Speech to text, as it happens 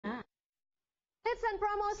Tips and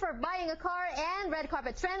promos for buying a car and red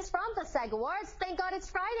carpet trends from the SAG Awards. Thank God it's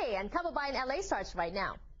Friday, and Kababayan LA starts right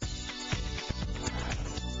now.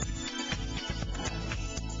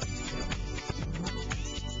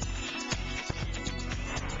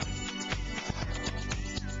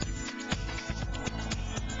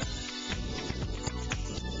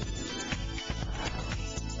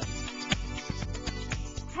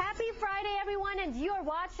 Happy Friday, everyone, and you're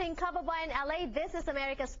watching Kababayan LA. This is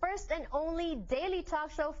America's first and only daily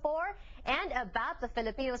talk show for and about the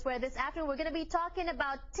Filipinos, where this afternoon we're going to be talking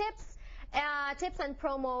about tips and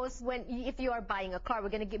promos if you are buying a car. We're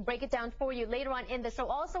going to break it down for you later on in the show.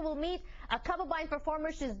 Also, we'll meet a Kababayan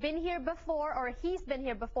performer. She's been here before, or he's been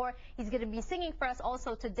here before. He's going to be singing for us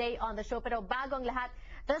also today on the show. Pero bagong lahat,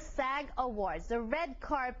 the SAG Awards, the red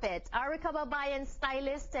carpet. Our Kababayan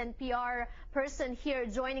stylist and PR person here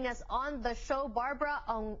joining us on the show, Barbara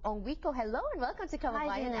Ongwico. Hello and welcome to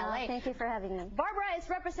Kababayan LA. Thank you for having me. Barbara is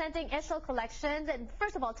representing Eshel Collections. And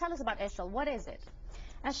first of all, tell us about Eshel. What is it?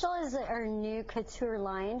 Eshel is our new couture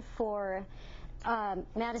line for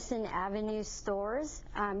Madison Avenue stores.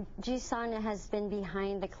 G-Sun has been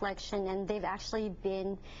behind the collection, and they've actually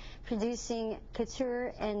been producing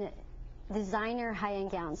couture and designer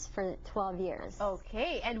high-end gowns for 12 years.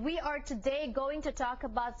 Okay, and we are today going to talk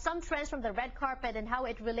about some trends from the red carpet and how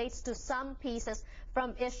it relates to some pieces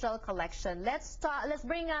from Eshel Collection. Let's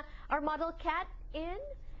bring our model Kat in.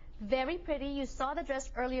 Very pretty. You saw the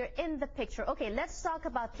dress earlier in the picture. Okay, let's talk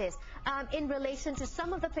about this. In relation to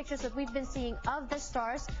some of the pictures that we've been seeing of the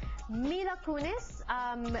stars, Mila Kunis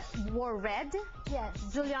wore red. Yes.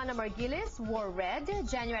 Juliana Margulies wore red.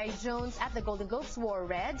 January Jones at the Golden Globes wore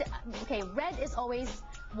red. Okay, red is always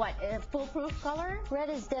what? A foolproof color?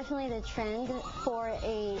 Red is definitely the trend for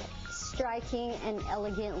a striking and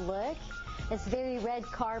elegant look. It's very red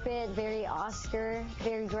carpet, very Oscar,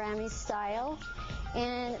 very Grammy style.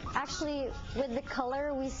 And actually, with the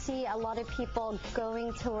color, we see a lot of people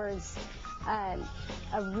going towards a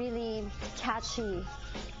really catchy,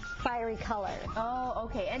 fiery color. Oh,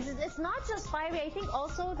 okay. And it's not just fiery. I think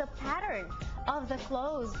also the pattern of the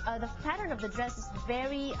clothes, the pattern of the dress is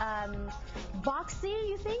very boxy,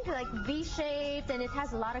 you think? Like V-shaped, and it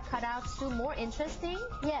has a lot of cutouts too. More interesting?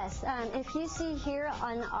 Yes. If you see here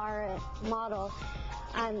on our model,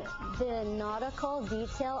 the nautical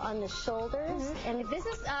detail on the shoulders, and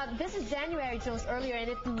this is January Jones earlier, and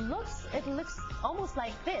it looks almost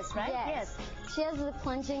like this, right? Yes. She has the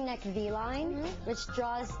plunging neck V-line, which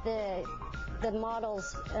draws the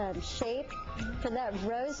model's shape for that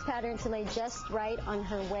rose pattern to lay just right on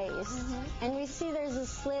her waist. And we see there's a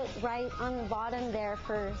slit right on the bottom there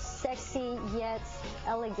for sexy yet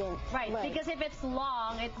elegant. Right, look. Because if it's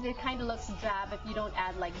long, it kind of looks drab if you don't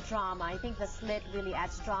add like drama. I think the slit really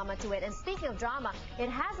adds drama to it. And speaking of drama, it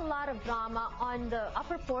has a lot of drama on the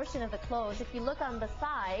upper portion of the clothes. If you look on the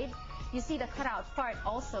side, you see the cutout part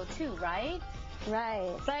also too, right?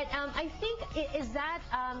 Right. But I think, is that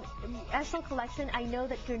Eshel Collection, I know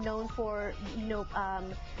that you're known for,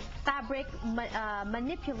 fabric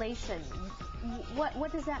manipulation.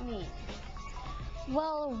 What does that mean?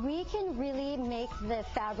 Well, we can really make the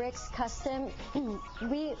fabrics custom.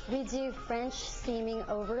 We do French seaming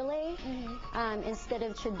overlay instead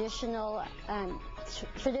of traditional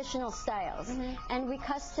styles, and we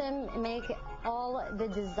custom make all the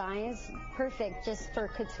designs perfect just for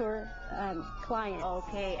couture clients.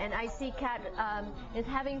 Okay, and I see Kat is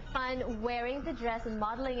having fun wearing the dress and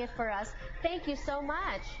modeling it for us. Thank you so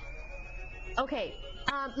much. Okay,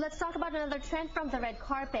 let's talk about another trend from the red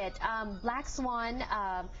carpet. Black Swan,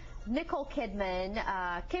 Nicole Kidman,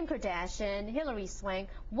 Kim Kardashian, Hilary Swank.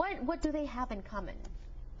 What do they have in common?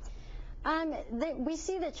 We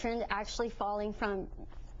see the trend actually falling from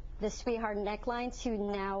the sweetheart neckline to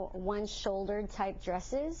now one-shouldered type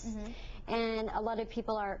dresses. And a lot of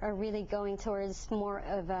people are really going towards more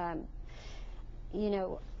of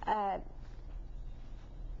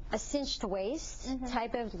a cinched waist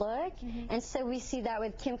type of look. And so we see that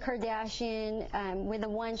with Kim Kardashian with a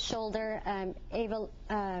one shoulder.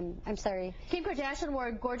 Kim Kardashian wore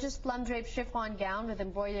a gorgeous plum draped chiffon gown with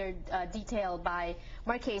embroidered detail by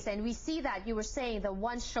Marquez, and we see that you were saying the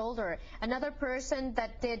one shoulder. Another person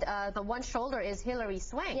that did the one shoulder is Hilary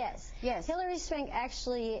Swank. Yes. Hilary Swank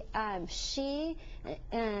actually,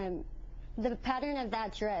 the pattern of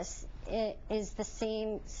that dress is the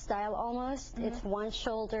same style almost. It's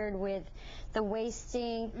one-shouldered with the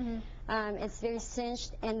waisting. It's very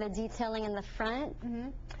cinched, and the detailing in the front.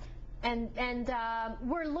 And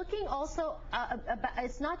we're looking also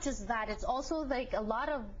it's not just that, it's also like a lot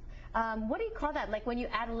of what do you call that, like when you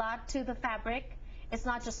add a lot to the fabric, It's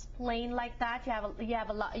not just plain like that. You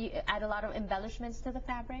add a lot of embellishments to the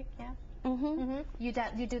fabric. Yeah.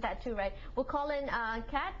 You do that too, right? We'll call in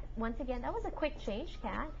Kat once again. That was a quick change,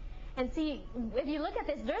 Kat. And see, if you look at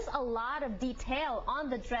this, there's a lot of detail on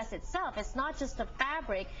the dress itself. It's not just a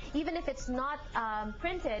fabric. Even if it's not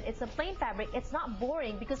printed, it's a plain fabric. It's not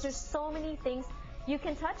boring because there's so many things you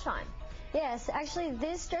can touch on. Yes, actually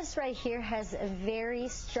this dress right here has a very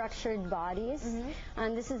structured bodies.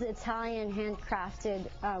 This is Italian handcrafted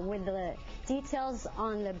with the details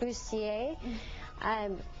on the bustier.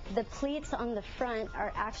 The pleats on the front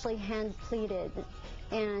are actually hand pleated,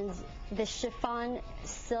 and the chiffon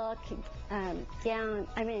silk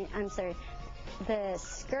the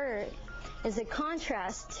skirt is a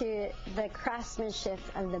contrast to the craftsmanship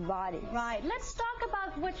of the body. Right. Let's talk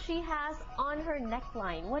about what she has on her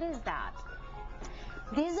neckline. What is that?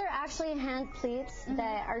 These are actually hand pleats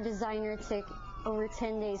that our designer took over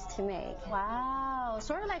 10 days to make. Wow.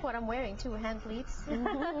 Sort of like what I'm wearing too, hand pleats.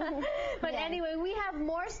 But anyway, we have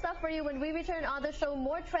more stuff for you when we return on the show.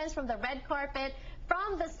 More trends from the red carpet,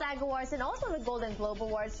 from the SAG Awards, and also the Golden Globe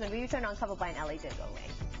Awards when we return on Kababayan LA. Don't go away.